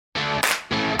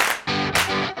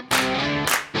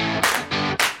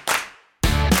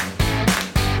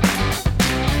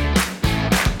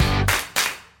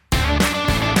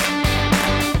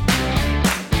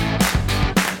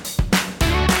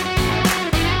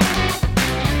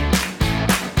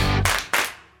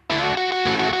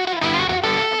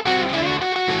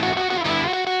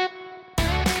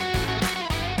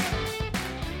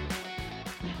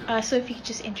So if you could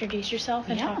just introduce yourself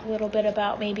and Yeah. talk a little bit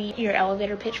about maybe your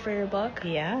elevator pitch for your book.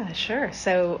 Yeah, sure.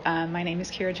 So my name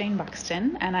is Kira Jane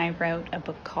Buxton, and I wrote a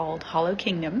book called Hollow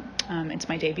Kingdom. It's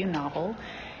my debut novel,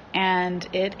 and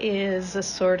it is a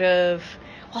sort of,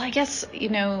 well, I guess,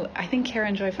 I think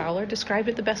Karen Joy Fowler described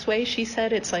it the best way. She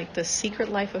said it's like The Secret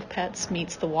Life of Pets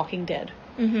meets The Walking Dead.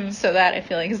 Mm-hmm. So that, I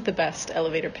feel like, is the best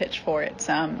elevator pitch for it.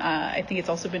 I think it's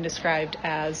also been described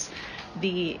as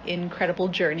The Incredible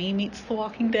Journey meets The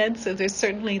Walking Dead. So there's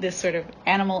certainly this sort of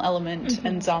animal element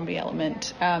and zombie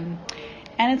element. And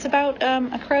it's about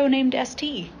a crow named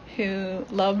St. who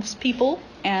loves people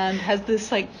and has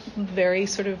this like very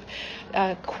sort of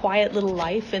quiet little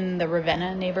life in the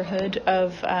Ravenna neighborhood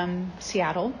of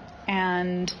Seattle.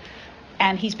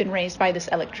 And he's been raised by this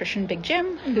electrician, Big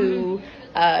Jim, who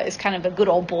is kind of a good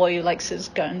old boy who likes his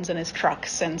guns and his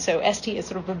trucks. And so St. has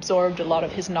sort of absorbed a lot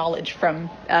of his knowledge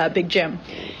from Big Jim.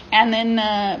 And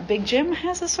then Big Jim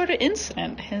has a sort of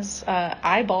incident. His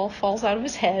eyeball falls out of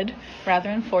his head, rather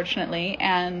unfortunately.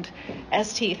 And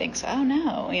St. thinks, oh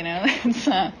no,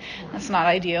 that's not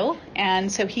ideal.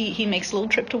 And so he makes a little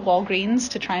trip to Walgreens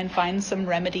to try and find some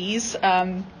remedies.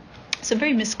 Some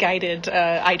very misguided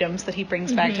items that he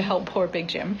brings back to help poor Big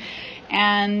Jim.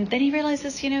 And then he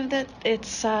realizes, that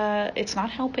it's not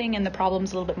helping and the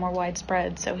problem's a little bit more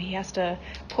widespread. So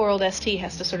poor old St.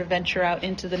 has to sort of venture out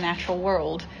into the natural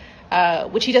world,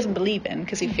 which he doesn't believe in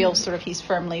because he feels sort of he's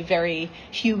firmly very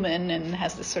human and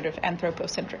has this sort of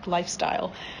anthropocentric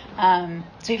lifestyle. So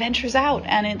he ventures out,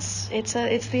 and it's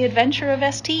the adventure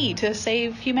of St. to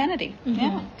save humanity.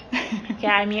 Yeah.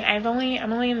 Yeah, I mean, I'm only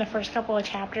in the first couple of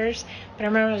chapters, but I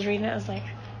remember I was reading it, I was like,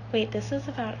 wait, this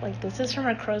is from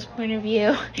a crow's point of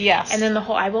view. Yes. And then the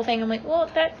whole eyeball thing, I'm like, well,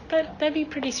 that'd be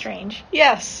pretty strange.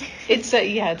 Yes. It's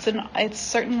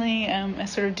certainly a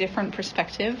sort of different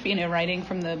perspective, writing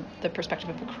from the perspective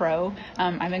of a crow.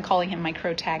 I've been calling him my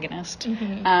crowtagonist.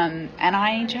 And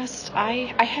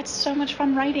I had so much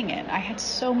fun writing it. I had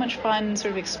so much fun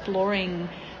sort of exploring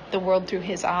the world through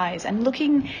his eyes and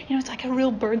looking, it's like a real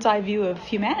bird's eye view of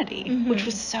humanity, which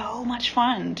was so much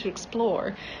fun to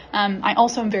explore. I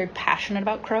also am very passionate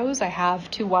about crows. I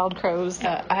have 2 wild crows.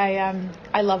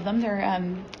 I love them. They're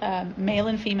male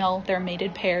and female. They're a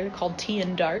mated pair called Tea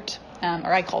and Dart,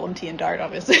 or I call them Tea and Dart,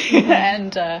 obviously.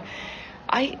 And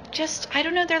I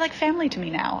don't know, they're like family to me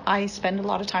now. I spend a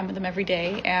lot of time with them every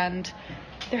day, and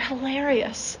they're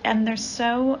hilarious, and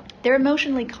they're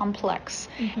emotionally complex,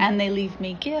 and they leave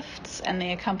me gifts, and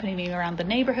they accompany me around the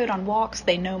neighborhood on walks.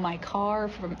 They know my car,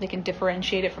 they can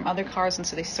differentiate it from other cars, and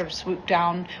so they sort of swoop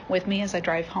down with me as I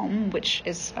drive home, which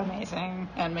is amazing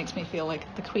and makes me feel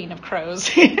like the queen of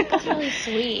crows. That's really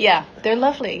sweet. Yeah, they're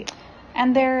lovely,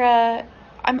 and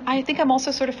I think I'm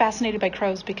also sort of fascinated by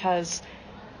crows because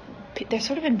they're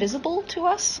sort of invisible to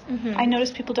us. I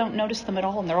notice people don't notice them at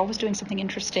all, and they're always doing something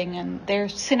interesting, and they're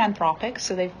synanthropic,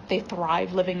 so they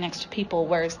thrive living next to people,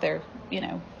 whereas their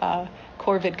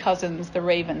corvid cousins, the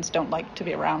ravens, don't like to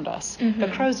be around us.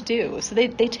 But crows do. So they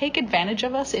take advantage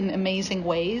of us in amazing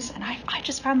ways, and I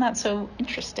just found that so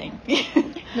interesting.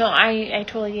 No, I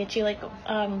totally get you. Like,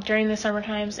 during the summer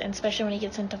times, and especially when it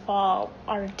gets into fall,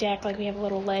 our deck, like, we have a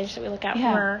little ledge that we look out from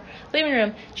our living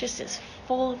room, just is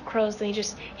full of crows. They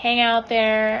just hang out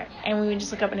there, and we would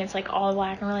just look up, and it's, like, all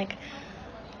black, and we're like,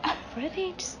 what are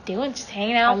they just doing? Just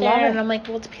hanging out there? And I'm like,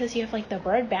 well, it's because you have, like, the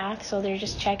bird bath, so they're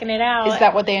just checking it out. Is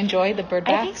that what they enjoy, the bird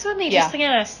bath? I think so. And they just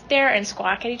kind of stare and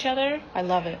squawk at each other. I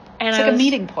love it. And it's like a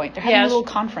meeting point. They're having a little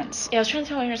conference. Yeah, I was trying to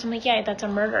tell my parents, I'm like, yeah, that's a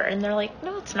murder. And they're like,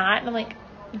 no, it's not. And I'm like,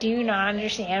 do you not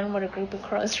understand what a group of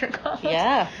crows are called?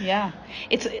 Yeah.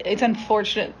 It's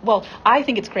unfortunate. Well, I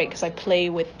think it's great because I play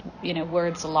with,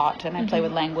 words a lot, and I play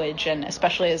with language, and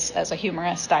especially as a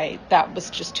humorist, that was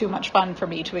just too much fun for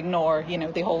me to ignore,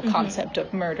 the whole concept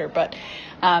of murder. But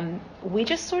we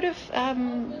just sort of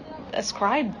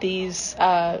ascribe these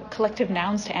collective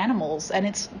nouns to animals,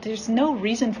 and there's no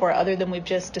reason for it other than we've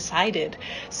just decided.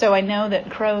 So I know that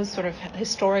crows sort of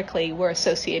historically were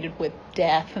associated with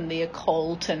death and the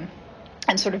occult, and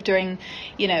sort of during,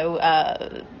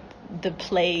 the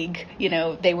plague,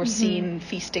 they were seen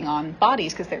feasting on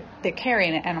bodies because they're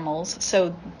carrion animals,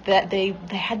 so that they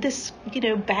had this,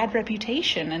 bad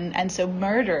reputation, and so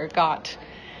murder got.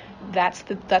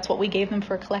 That's what we gave them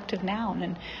for a collective noun.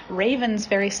 And ravens,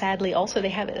 very sadly, also, they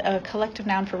have a collective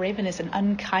noun for raven is an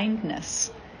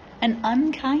unkindness.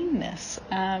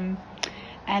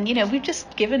 And, we've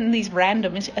just given these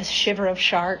random, a shiver of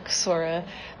sharks, or a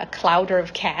clouder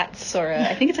of cats, or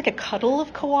I think it's like a cuddle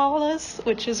of koalas,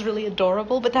 which is really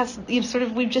adorable. But that's, sort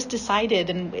of, we've just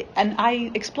decided, and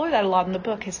I explore that a lot in the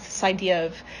book, is this idea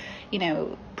of,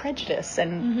 prejudice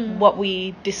and what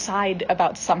we decide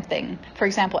about something. For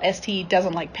example, ST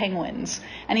doesn't like penguins,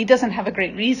 and he doesn't have a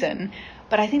great reason.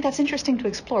 But I think that's interesting to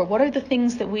explore. What are the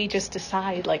things that we just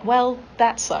decide, like, well,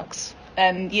 that sucks,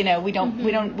 and we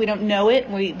don't know it.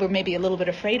 We're maybe a little bit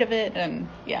afraid of it, and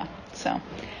so.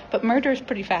 But murder is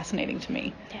pretty fascinating to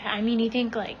me. Yeah, I mean, you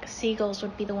think like seagulls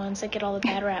would be the ones that get all the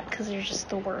bad rap because they're just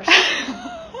the worst.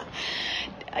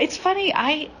 It's funny,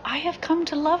 I have come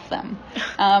to love them.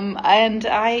 And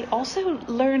I also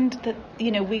learned that,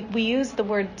 we use the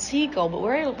word seagull, but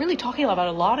we're really talking about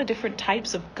a lot of different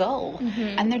types of gull.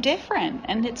 And they're different.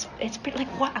 And it's pretty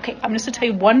like, what? Okay, I'm just going to tell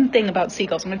you one thing about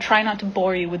seagulls. I'm going to try not to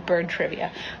bore you with bird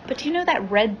trivia. But do you know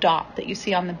that red dot that you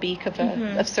see on the beak of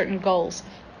of certain gulls?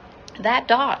 That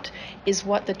dot is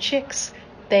what the chicks,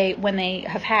 when they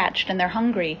have hatched and they're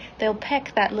hungry, they'll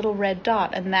peck that little red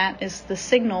dot, and that is the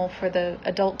signal for the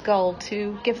adult gull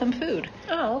to give them food.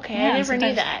 Oh, okay. I never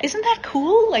knew that. Isn't that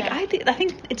cool? Like, yeah. I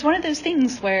think it's one of those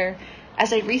things where,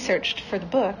 as I researched for the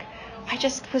book,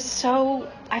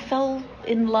 I fell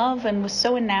in love and was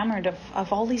so enamored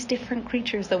of all these different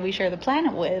creatures that we share the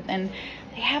planet with, and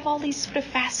they have all these sort of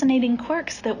fascinating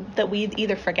quirks that we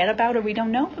either forget about or we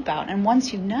don't know about. And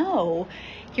once you know,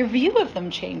 your view of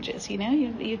them changes.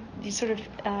 You sort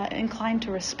of inclined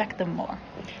to respect them more.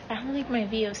 I don't think my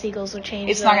view of seagulls would change.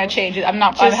 It's not going to change.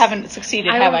 I haven't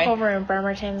succeeded, have I? I live over in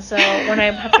Bremerton, so when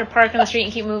I have to park on the street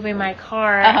and keep moving my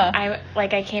car,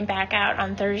 I came back out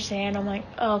on Thursday and I'm like,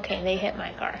 oh, okay, they hit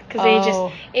my car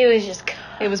because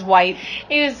it was white.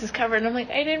 It was just covered, and I'm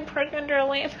like, I didn't park under a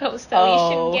lamppost, though.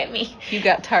 You shouldn't get me. You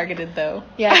got targeted, though.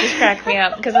 Yeah, it just cracked me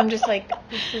up because I'm just like,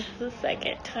 this is the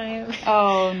second time.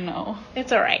 Oh no.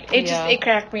 It's all right. It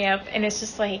cracked me up, and it's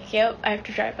just like, yep, I have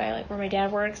to drive by like where my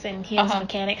dad works, and he has a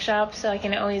mechanic shop, so I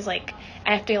can always I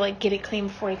have to get it cleaned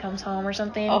before he comes home or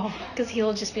something, because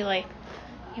he'll just be like,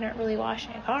 you're not really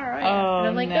washing a car, are you? And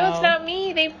I'm like, no, it's not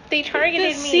me. They targeted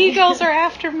me. The seagulls are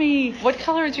after me. What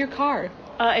color is your car?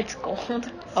 It's gold,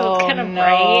 so it's kind of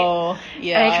bright.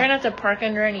 Yeah. And I try not to park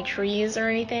under any trees or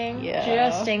anything,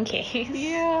 just in case.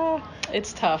 Yeah,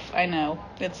 it's tough. I know,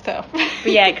 it's tough.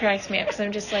 But yeah, it cracks me up because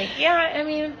I'm just like, I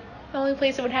mean, the only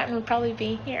place it would happen would probably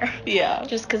be here. Yeah.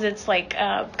 Just because it's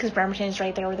because Bremerton is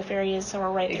right there where the ferry is, so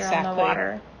we're right there on the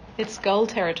water. It's gull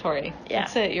territory. Yeah.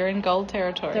 That's it. You're in gull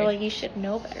territory. They're like, you should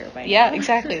know better by now. Yeah,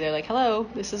 exactly. They're like, hello,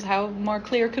 this is how more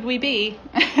clear could we be?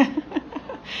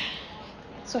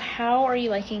 So how are you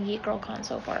liking Geek Girl Con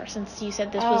so far, since you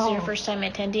said this was your first time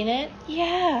attending it?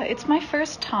 Yeah, it's my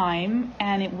first time,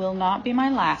 and it will not be my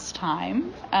last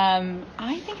time.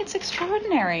 I think it's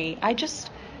extraordinary. I just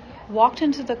walked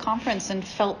into the conference and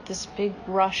felt this big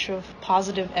rush of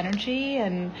positive energy,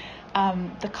 and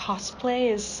the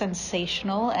cosplay is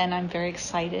sensational, and I'm very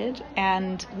excited.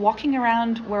 And walking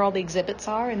around where all the exhibits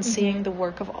are and seeing the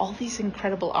work of all these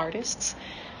incredible artists,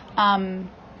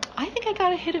 I think I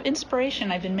got a hit of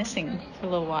inspiration I've been missing for a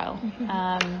little while.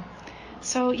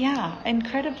 So yeah,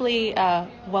 incredibly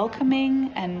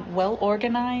welcoming and well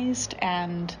organized,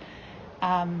 and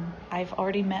I've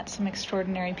already met some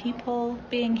extraordinary people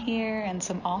being here, and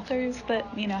some authors that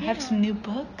have some new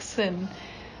books, and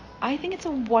I think it's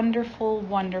a wonderful,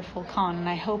 wonderful con, and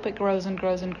I hope it grows and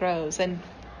grows and grows. And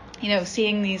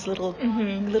seeing these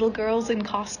little girls in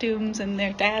costumes, and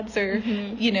their dads are,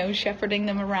 shepherding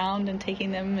them around and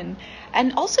taking them,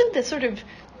 and also the sort of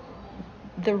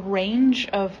the range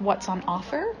of what's on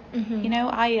offer.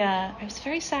 I was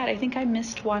very sad. I think I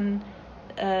missed one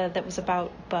that was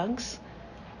about bugs,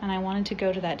 and I wanted to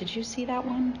go to that. Did you see that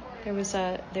one?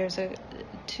 There's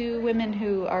two women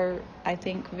who are, I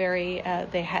think, very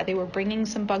they were bringing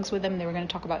some bugs with them. They were going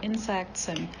to talk about insects,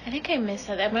 and I think I missed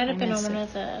that. That might have been on one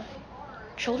of the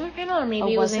children panel, or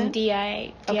maybe it was in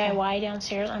DIY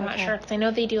downstairs. I'm not sure, because I know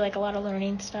they do a lot of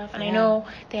learning stuff, and I know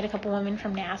they had a couple women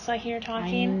from NASA here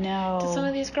talking to some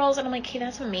of these girls, and I'm like, hey,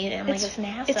 that's amazing. I'm like, it's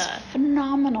NASA. It's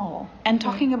phenomenal, and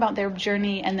talking about their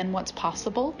journey and then what's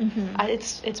possible.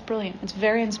 It's brilliant. It's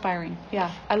very inspiring.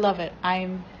 Yeah, I love it.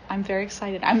 I'm very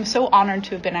excited. I'm so honored to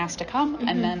have been asked to come,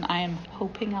 and then I am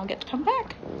hoping I'll get to come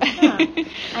back.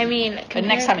 I mean, but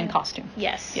next time in costume.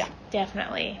 Yes. Yeah.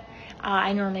 Definitely.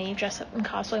 I normally dress up in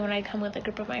cosplay when I come with a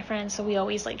group of my friends, so we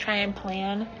always try and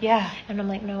plan. Yeah. And I'm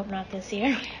like, nope, not this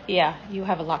year. Yeah, you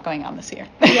have a lot going on this year.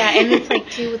 Yeah, and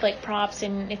it's too with props,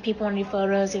 and if people want to do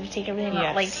photos, you have to take everything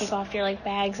out, take off your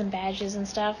bags and badges and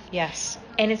stuff. Yes.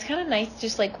 And it's kind of nice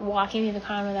just walking through the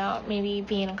con without maybe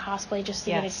being in cosplay, just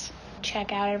to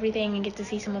check out everything and get to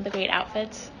see some of the great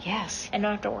outfits. Yes. And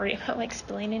not have to worry about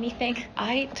explaining anything.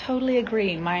 I totally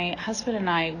agree. My husband and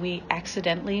I, we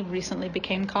accidentally recently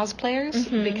became cosplayers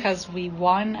because we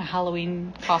won a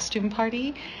Halloween costume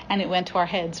party, and it went to our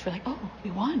heads. We're like, oh,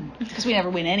 we won, because we never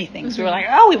win anything. So we were like,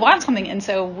 oh, we won something. And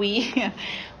so we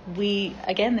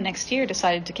again the next year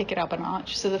decided to kick it up a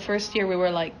notch. So the first year we were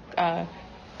like Khal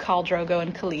Drogo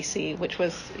and Khaleesi, which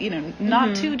was,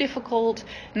 not too difficult.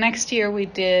 Next year we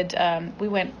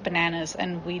went bananas,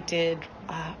 and we did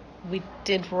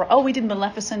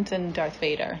Maleficent and Darth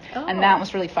Vader. And that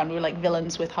was really fun. We were like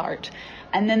villains with heart.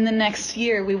 And then the next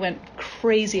year we went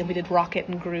crazy and we did Rocket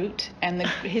and Groot, and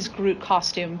his Groot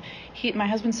costume. My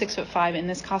husband's 6'5", in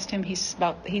this costume he's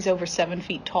over 7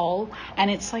 feet tall,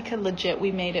 and it's like a legit.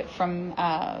 We made it from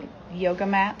yoga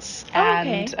mats,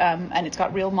 and it's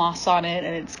got real moss on it,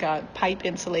 and it's got pipe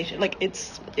insulation. Like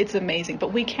it's amazing.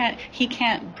 But he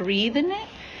can't breathe in it.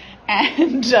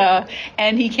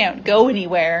 And he can't go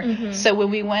anywhere. So when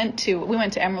we went to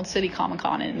Emerald City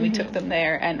Comic-Con, and we took them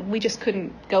there, and we just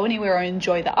couldn't go anywhere or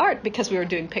enjoy the art because we were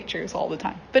doing pictures all the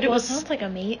time. But it sounds like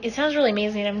it sounds really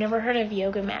amazing. I've never heard of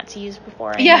yoga mats used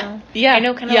before. I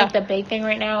know kind of like the big thing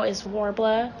right now is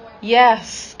Worbla.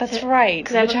 Yes, that's right.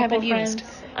 Which I haven't used.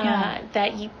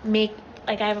 That you make.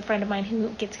 Like, I have a friend of mine who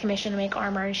gets commissioned to make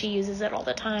armor, and she uses it all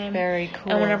the time. Very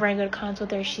cool. And whenever I go to cons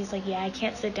with her, she's like, I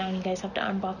can't sit down. You guys have to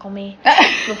unbuckle me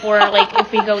before, like,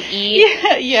 if we go eat.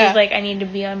 Yeah. She's like, I need to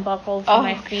be unbuckled for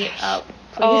my feet up,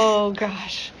 please. Oh,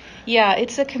 gosh. Yeah,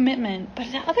 it's a commitment.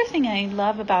 But the other thing I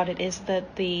love about it is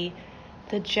that the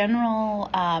general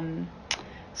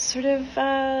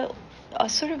a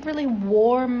sort of really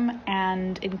warm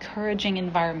and encouraging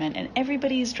environment, and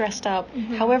everybody's dressed up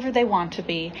however they want to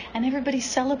be, and everybody's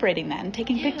celebrating that and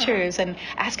taking pictures and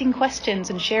asking questions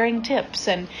and sharing tips,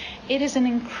 and it is an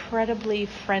incredibly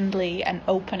friendly and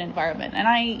open environment. And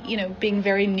I, being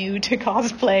very new to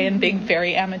cosplay and being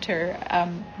very amateur,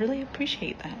 really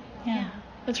appreciate that. Yeah.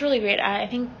 That's really great. I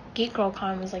think Geek Girl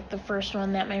Con was like the first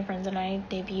one that my friends and I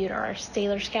debuted our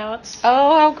Sailor Scouts.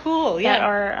 Oh, how cool. Yeah. That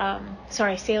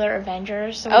are, Sailor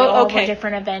Avengers. So we all were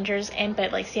different Avengers,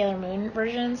 but like Sailor Moon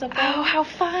versions of them. Oh, how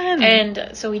fun.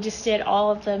 And so we just did all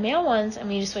of the male ones, and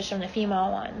we just switched them to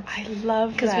female ones. I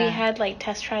love that. Because we had like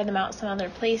test tried them out some other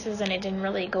places, and it didn't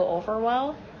really go over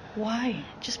well. Why?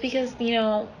 Just because,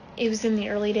 it was in the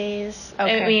early days.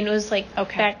 Okay. I mean, it was like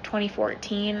back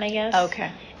 2014, I guess.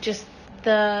 Okay. Just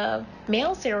the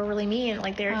males, they were really mean.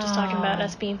 Like, they were just talking about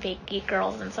us being fake geek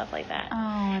girls and stuff like that. Oh,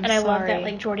 I'm and I sorry. love that,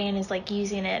 like, Jordan is, like,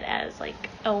 using it as, like,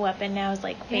 a weapon now, as,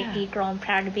 like, fake geek girl, I'm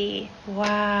proud to be.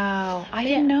 Wow. I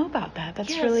didn't know about that.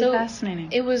 That's really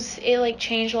fascinating. It, like,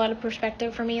 changed a lot of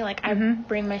perspective for me. Like, I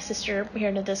bring my sister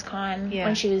here to this con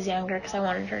when she was younger, because I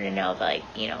wanted her to know that, like,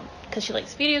 because she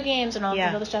likes video games and all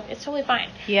this other stuff, it's totally fine.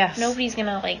 Yes. Nobody's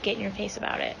gonna, like, get in your face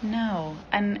about it. No.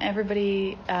 And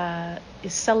everybody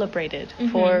is celebrated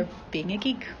for being a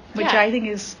geek, which I think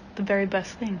is the very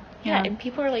best thing. Yeah, and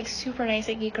people are, like, super nice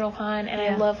at Geek Girl Con, and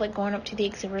I love, like, going up to the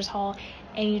exhibitors hall,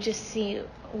 and you just see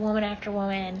woman after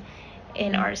woman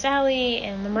in Artist Alley,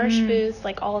 in the merch booth,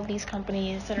 like, all of these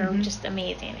companies that are just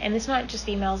amazing. And it's not just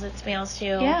females, it's males,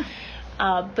 too. Yeah.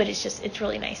 But it's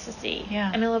really nice to see. Yeah.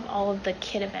 And I love all of the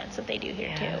kid events that they do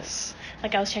here, too.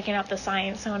 Like, I was checking out the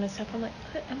Science Zone and stuff. I'm like,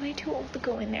 am I too old to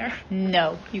go in there?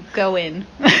 No, you go in.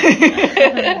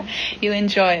 You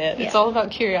enjoy it. Yeah. It's all about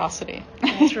curiosity.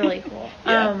 That's really cool.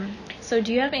 Yeah. So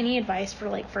do you have any advice for,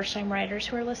 like, first-time writers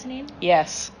who are listening?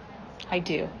 Yes, I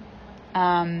do.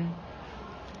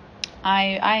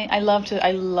 I love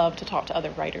to talk to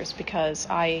other writers, because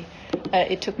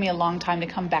it took me a long time to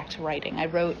come back to writing. I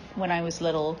wrote when I was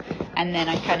little, and then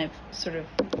I kind of sort of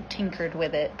tinkered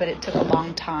with it, but it took a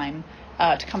long time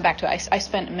to come back to it. I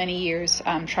spent many years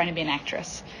trying to be an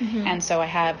actress, and so I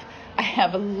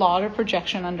have a lot of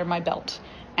projection under my belt,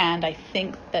 and I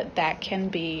think that can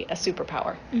be a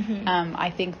superpower. I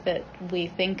think that we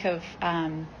think of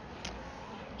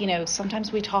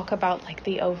sometimes we talk about, like,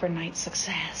 the overnight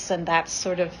success, and that's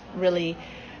sort of really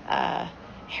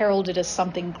heralded as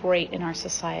something great in our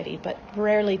society, but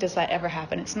rarely does that ever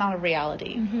happen. It's not a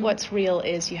reality. What's real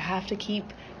is you have to keep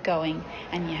going,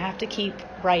 and you have to keep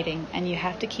writing, and you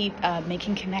have to keep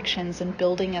making connections and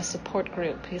building a support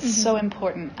group. It's so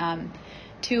important.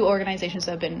 Two organizations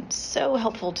that have been so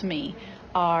helpful to me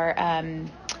are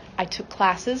I took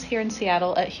classes here in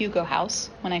Seattle at Hugo House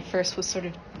when I first was sort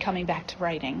of coming back to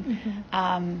writing.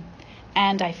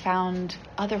 and I found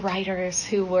other writers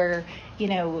who were,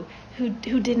 who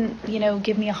didn't,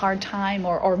 give me a hard time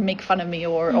or make fun of me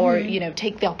or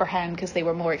take the upper hand because they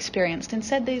were more experienced.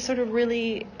 Instead, they sort of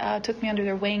really took me under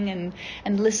their wing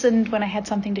and listened when I had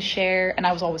something to share. And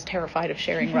I was always terrified of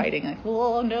sharing writing. Like,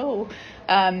 oh no.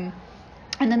 And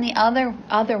then the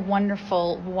other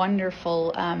wonderful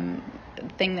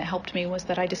thing that helped me was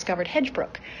that I discovered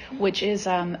Hedgebrook, which is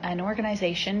an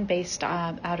organization based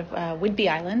out of Whidbey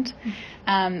Island,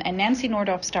 and Nancy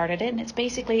Nordoff started it, and it's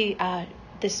basically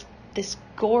this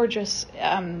gorgeous.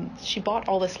 She bought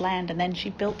all this land, and then she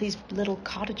built these little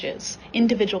cottages,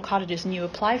 individual cottages, and you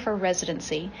apply for a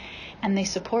residency, and they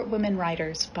support women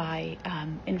writers by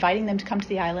inviting them to come to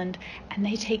the island, and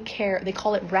they take care. They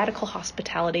call it radical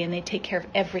hospitality, and they take care of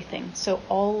everything. So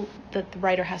all that the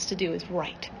writer has to do is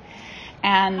write.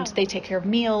 And they take care of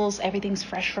meals. Everything's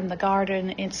fresh from the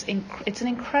garden. It's an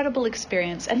incredible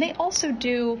experience. And they also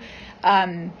do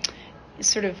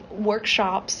sort of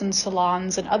workshops and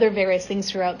salons and other various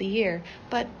things throughout the year.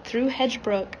 But through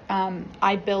Hedgebrook,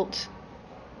 I built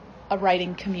a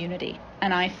writing community,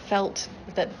 and I felt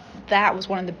that was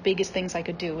one of the biggest things I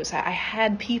could do, was I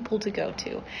had people to go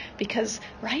to, because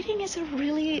writing is a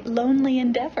really lonely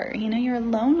endeavor. You're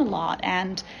alone a lot,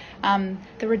 and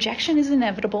the rejection is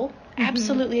inevitable,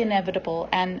 absolutely inevitable.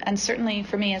 And certainly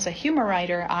for me as a humor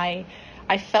writer, I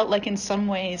felt like in some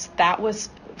ways that was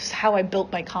how I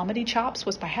built my comedy chops,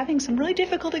 was by having some really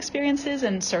difficult experiences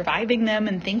and surviving them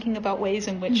and thinking about ways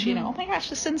in which, oh my gosh,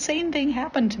 this insane thing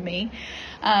happened to me.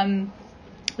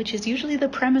 Which is usually the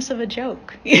premise of a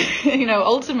joke,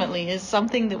 ultimately is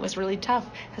something that was really tough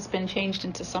has been changed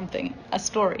into a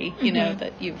story,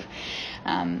 that you've,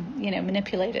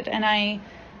 manipulated. And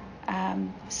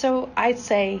so I'd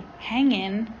say hang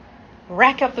in,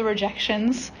 rack up the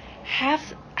rejections,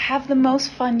 have the most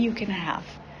fun you can have.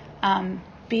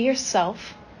 Be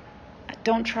yourself.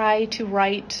 Don't try to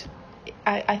write.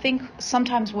 I think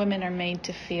sometimes women are made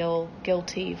to feel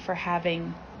guilty for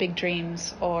having big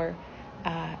dreams or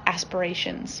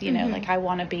aspirations, like I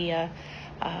want to be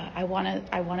I want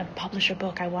to publish a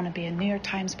book. I want to be a New York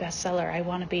Times bestseller. I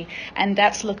want to be, and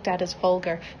that's looked at as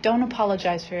vulgar. Don't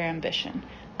apologize for your ambition.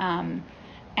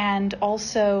 And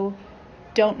also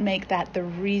don't make that the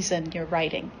reason you're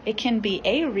writing. It can be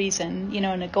a reason,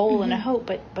 and a goal and a hope,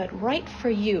 but write for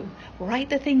you. Write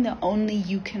the thing that only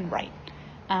you can write.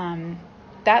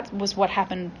 That was what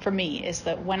happened for me, is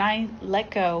that when I let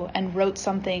go and wrote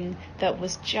something that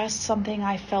was just something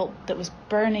I felt that was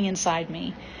burning inside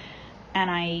me, and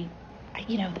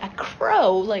a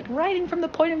crow, like writing from the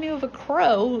point of view of a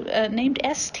crow named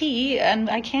ST, and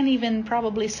I can't even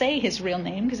probably say his real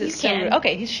name because it's so rude.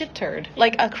 Okay, he's Shit Turd.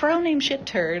 Like a crow named Shit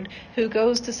Turd who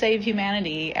goes to save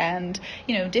humanity, and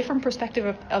different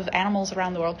perspective of animals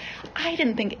around the world. I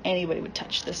didn't think anybody would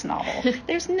touch this novel.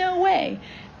 There's no way.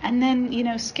 And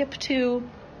then, skip to,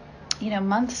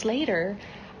 months later,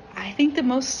 I think the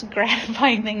most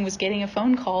gratifying thing was getting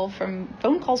phone calls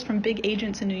from big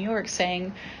agents in New York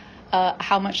saying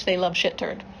how much they love Shit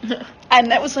Turd.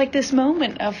 And that was like this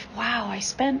moment of, wow, I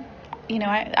spent,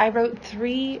 I wrote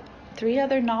three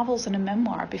other novels and a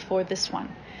memoir before this one.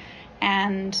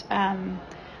 And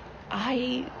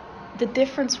the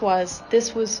difference was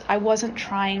I wasn't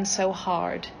trying so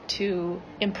hard to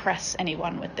impress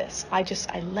anyone with this. I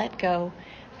let go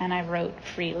and I wrote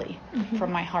freely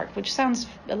from my heart, which sounds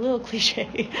a little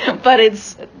cliche, but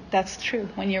that's true.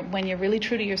 When you're really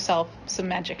true to yourself, some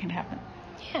magic can happen.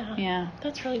 Yeah.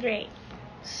 That's really great.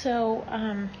 So,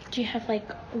 do you have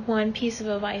one piece of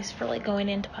advice for going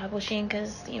into publishing?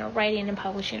 Because, writing and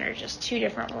publishing are just two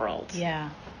different worlds.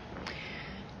 Yeah.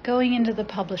 Going into the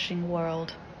publishing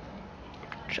world,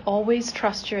 always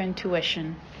trust your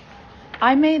intuition.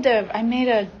 I made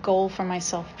a goal for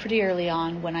myself pretty early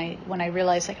on when I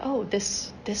realized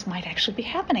this might actually be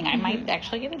happening. I might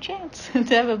actually get a chance to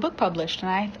have a book published.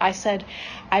 And I said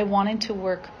I wanted to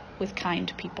work with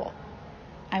kind people.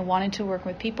 I wanted to work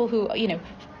with people who,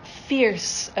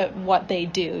 fierce at what they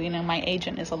do. My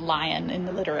agent is a lion in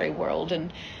the literary world,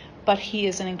 but he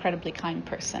is an incredibly kind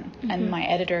person. And my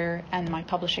editor and my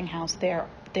publishing house, they're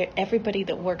everybody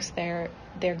that works there,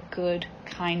 they're good,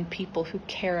 kind people who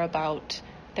care about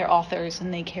their authors,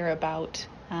 and they care about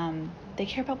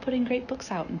putting great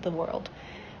books out into the world.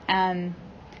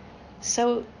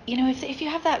 So, if you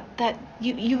have that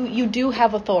you do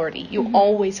have authority. You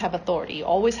always have authority. You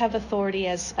always have authority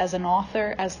as an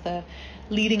author, as the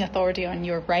leading authority on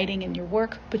your writing and your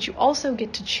work, but you also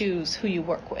get to choose who you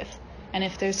work with. And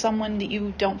if there's someone that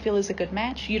you don't feel is a good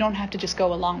match, you don't have to just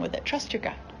go along with it. Trust your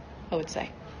gut, I would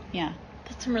say. Yeah.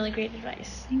 That's some really great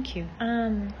advice. Thank you.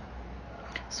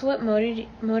 So what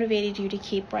motivated you to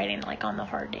keep writing, like on the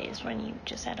hard days when you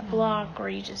just had a block or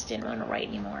you just didn't want to write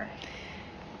anymore?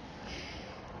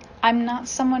 I'm not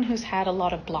someone who's had a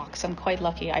lot of blocks. I'm quite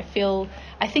lucky. I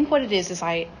think what it is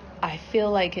I feel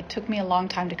like it took me a long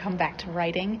time to come back to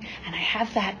writing, and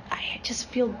I just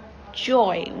feel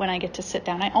joy when I get to sit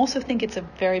down. I also think it's a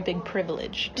very big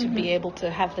privilege to be able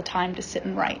to have the time to sit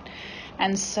and write.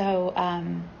 And so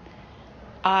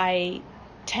I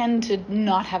tend to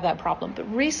not have that problem.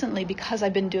 But recently, because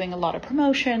I've been doing a lot of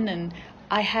promotion, and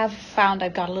I have found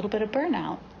I've got a little bit of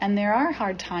burnout. And there are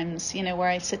hard times, where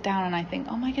I sit down and I think,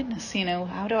 oh my goodness,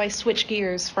 how do I switch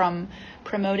gears from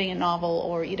promoting a novel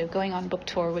or, going on book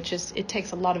tour, it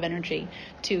takes a lot of energy,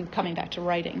 to coming back to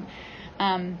writing.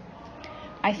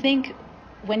 I think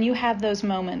when you have those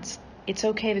moments, it's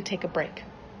okay to take a break.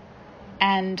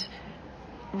 And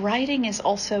writing is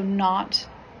also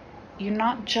you're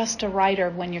not just a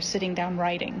writer when you're sitting down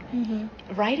writing.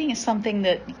 Mm-hmm. Writing is something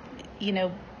that,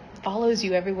 follows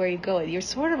you everywhere you go. You're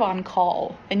sort of on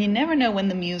call, and you never know when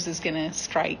the muse is going to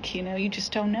strike. You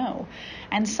just don't know.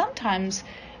 And sometimes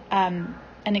an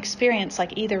experience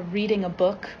like either reading a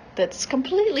book that's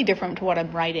completely different to what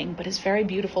I'm writing, but is very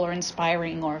beautiful or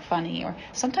inspiring or funny, or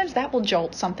sometimes that will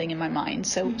jolt something in my mind.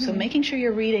 So making sure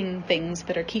you're reading things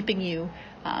that are keeping you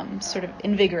sort of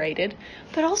invigorated,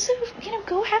 but also,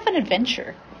 go have an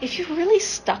adventure. If you're really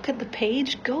stuck at the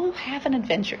page, go have an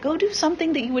adventure. Go do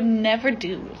something that you would never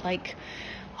do. Like,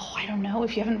 I don't know,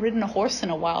 if you haven't ridden a horse in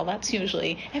a while, that's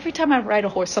usually, every time I ride a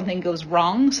horse, something goes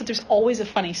wrong. So there's always a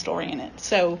funny story in it.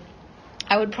 So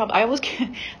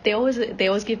they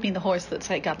always give me the horse that's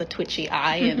like got the twitchy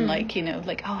eye and I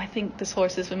think this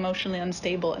horse is emotionally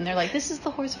unstable, and they're like, this is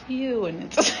the horse for you, and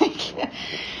it's like,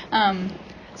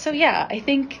 I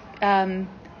think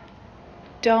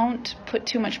don't put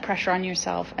too much pressure on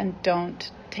yourself, and don't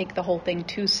take the whole thing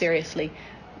too seriously.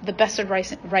 The best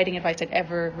writing advice I'd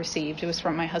ever received, it was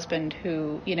from my husband,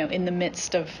 who,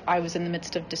 I was in the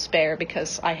midst of despair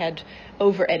because I had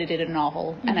over-edited a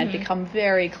novel, and I'd become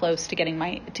very close to getting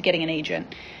an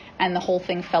agent, and the whole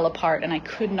thing fell apart, and I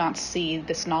could not see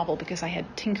this novel because I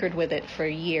had tinkered with it for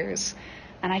years,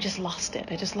 and I just lost it.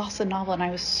 I just lost the novel, and I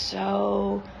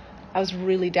was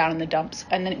really down in the dumps.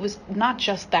 And then it was not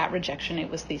just that rejection,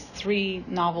 it was these 3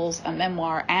 novels, a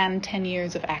memoir, and 10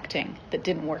 years of acting that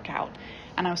didn't work out.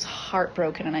 And I was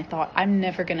heartbroken, and I thought, I'm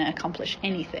never going to accomplish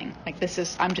anything. Like,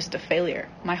 I'm just a failure.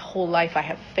 My whole life I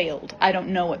have failed. I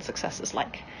don't know what success is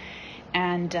like.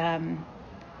 And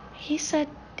he said,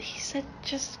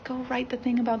 just go write the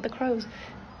thing about the crows.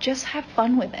 Just have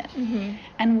fun with it. Mm-hmm.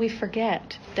 And we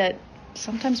forget that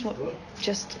sometimes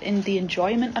just in the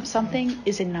enjoyment of something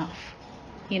is enough,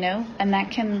 and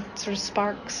that can sort of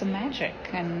spark some magic.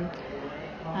 And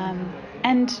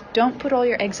don't put all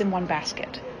your eggs in one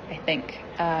basket. I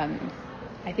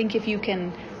think if you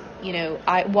can,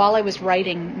 while I was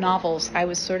writing novels, I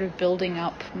was sort of building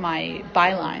up my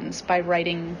bylines by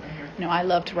writing. I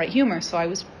love to write humor, so I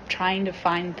was trying to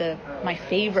find my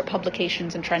favorite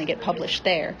publications and trying to get published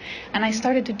there. And I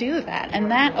started to do that,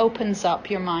 and that opens up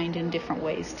your mind in different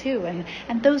ways too.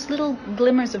 And those little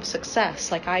glimmers of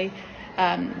success, like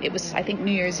it was, I think,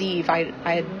 New Year's Eve, I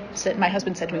had said, my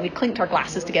husband said to me, we clinked our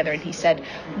glasses together, and he said,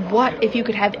 what, if you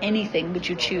could have anything, would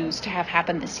you choose to have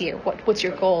happen this year? What's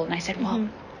your goal? And I said, well,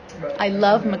 I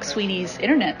love McSweeney's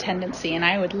internet tendency, and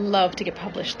I would love to get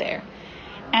published there.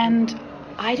 And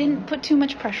I didn't put too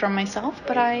much pressure on myself,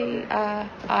 but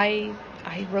I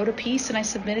wrote a piece, and I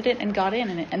submitted it and got in,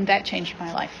 and that changed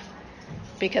my life.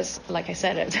 Because, like I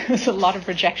said, it was a lot of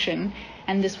rejection,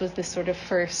 and this was this sort of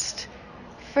first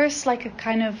like a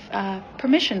kind of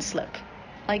permission slip.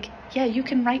 Like, yeah, you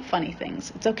can write funny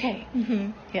things. It's okay.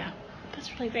 Mm-hmm. Yeah.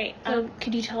 That's really great. So,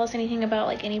 could you tell us anything about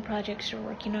like any projects you're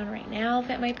working on right now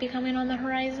that might be coming on the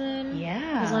horizon?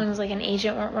 Yeah. As long as like an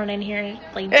agent won't run in here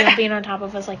like jumping on top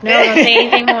of us like, no, don't say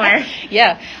anything more.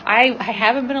 Yeah, I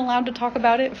haven't been allowed to talk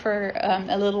about it for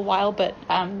a little while, but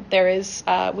there is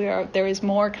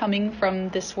more coming from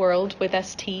this world with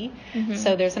ST. Mm-hmm.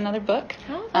 So there's another book.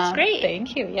 Oh, that's great.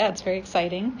 Thank you. Yeah, it's very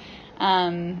exciting.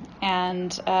 And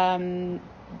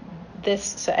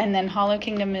then Hollow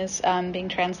Kingdom is being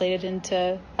translated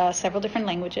into several different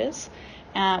languages,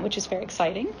 which is very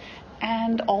exciting.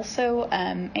 And also,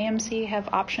 AMC have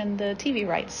optioned the TV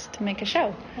rights to make a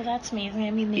show. Well, that's amazing.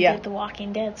 I mean, they did The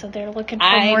Walking Dead, so they're looking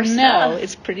for more stuff. I know.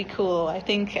 It's pretty cool. I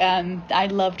think I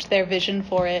loved their vision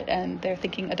for it, and they're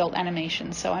thinking adult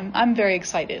animation. So I'm very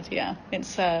excited. Yeah,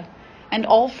 it's and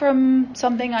all from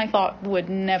something I thought would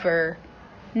never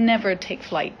take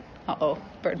flight. Uh-oh,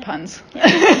 bird puns. Well,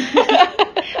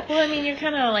 I mean, you're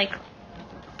kind of like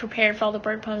prepared for all the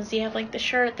bird poems. Do you have like the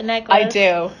shirt, the necklace?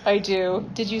 I do.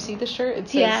 Did you see the shirt? It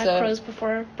says crows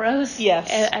before bros.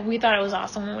 Yes. And we thought it was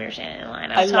awesome when we were standing in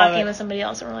line. I was love talking it. with somebody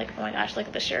else and we're like, oh my gosh, look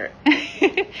at the shirt.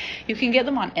 You can get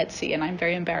them on Etsy, and I'm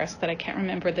very embarrassed that I can't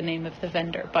remember the name of the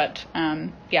vendor, but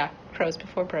yeah, crows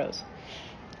before bros.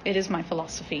 It is my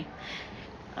philosophy.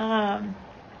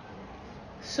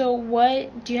 So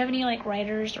what, do you have any like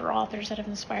writers or authors that have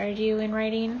inspired you in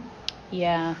writing?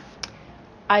 Yeah.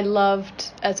 I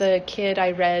loved, as a kid,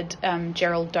 I read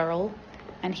Gerald Durrell,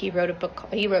 and he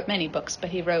wrote many books, but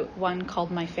he wrote one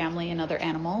called My Family and Other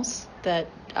Animals that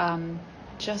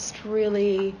just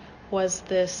really was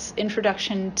this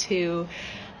introduction to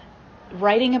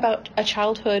writing about a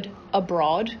childhood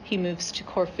abroad. He moves to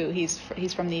Corfu. He's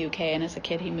from the UK, and as a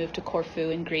kid he moved to Corfu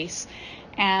in Greece,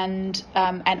 and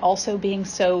also being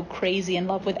so crazy in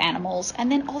love with animals,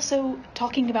 and then also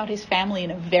talking about his family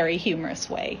in a very humorous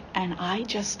way. And I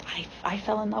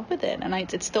fell in love with it, and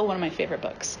it's still one of my favorite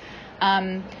books.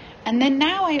 And then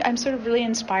now I'm sort of really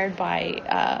inspired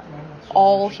by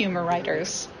all humor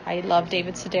writers. I love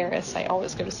David Sedaris. I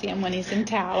always go to see him when he's in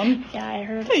town. Yeah, I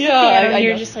heard. Yeah,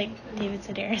 you're just like David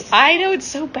Sedaris. I know, it's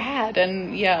so bad,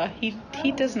 and yeah,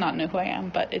 he does not know who I am,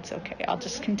 but it's okay. I'll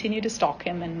just continue to stalk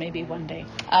him, and maybe one day.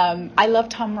 I love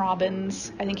Tom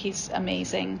Robbins. I think he's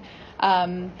amazing.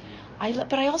 But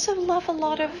I also love a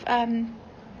lot of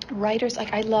writers.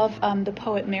 Like I love the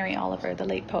poet Mary Oliver, the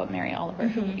late poet Mary Oliver,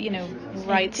 who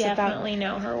writes about. I definitely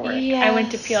know her work. Yes. I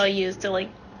went to PLU's to like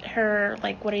her,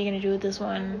 like, what are you going to do with this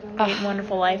one? Great,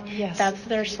 wonderful life. Yes. That's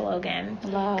their slogan.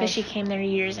 Because she came there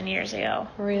years and years ago.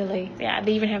 Really? Yeah,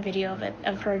 they even have video of it,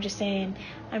 of her just saying,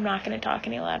 I'm not going to talk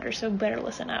any louder, so better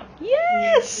listen up.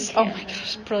 Yes! Oh my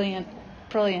gosh, brilliant.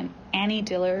 Brilliant. Annie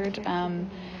Dillard,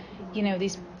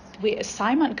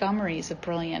 Cy Montgomery is a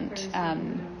brilliant,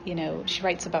 she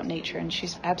writes about nature, and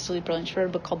she's absolutely brilliant. She wrote a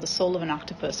book called The Soul of an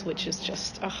Octopus, which is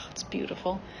just, it's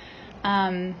beautiful.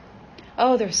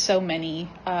 There's so many.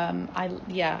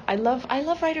 I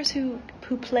love writers who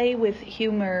play with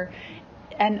humor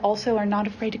and also are not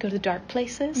afraid to go to dark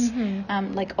places.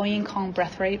 Mm-hmm. Like Oyin Kong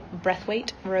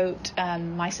Breathwaite wrote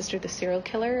My Sister the Serial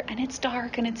Killer, and it's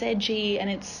dark and it's edgy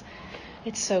and it's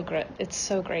so great. It's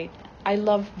so great. I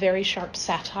love very sharp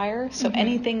satire, so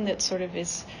anything that sort of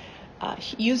is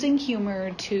using humor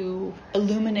to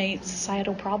illuminate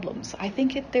societal problems. I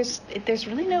think there's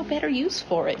really no better use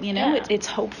for it. Yeah. It's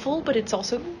hopeful, but it's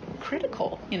also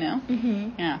critical.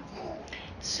 Mm-hmm. Yeah.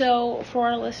 So for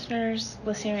our listeners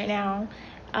listening right now,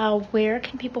 where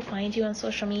can people find you on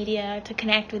social media to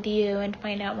connect with you and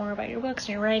find out more about your books and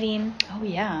your writing? Oh,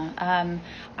 yeah.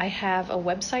 I have a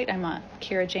website. I'm at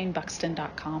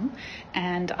KiraJaneBuxton.com,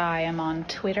 and I am on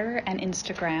Twitter and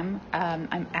Instagram.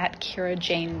 I'm at Kira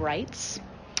Jane Writes,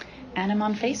 and I'm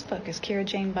on Facebook as Kira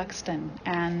Jane Buxton.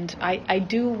 And I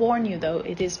do warn you, though,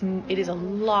 it is a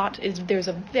lot. There's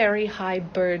a very high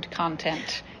bird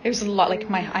content. There's a lot, like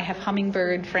I have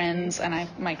hummingbird friends, and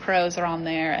my crows are on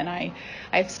there, and I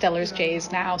have Steller's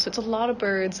jays now, so it's a lot of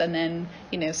birds, and then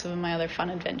some of my other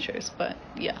fun adventures. But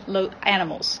yeah,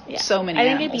 animals, so many. I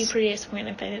think animals. I'd be pretty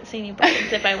disappointed if I didn't see any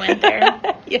birds if I went there.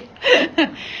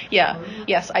 Yeah,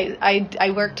 yes,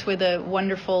 I worked with a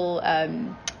wonderful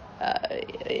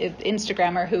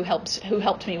Instagrammer who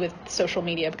helped me with social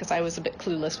media because I was a bit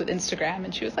clueless with Instagram,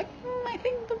 and she was like, I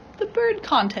think the bird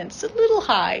content's a little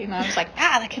high, and I was like,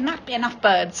 there cannot be enough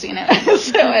birds, so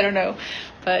I don't know,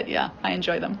 but yeah, I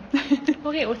enjoy them.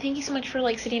 Okay, well, thank you so much for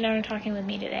sitting down and talking with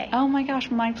me today. Oh my gosh,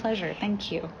 my pleasure.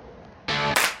 Thank you.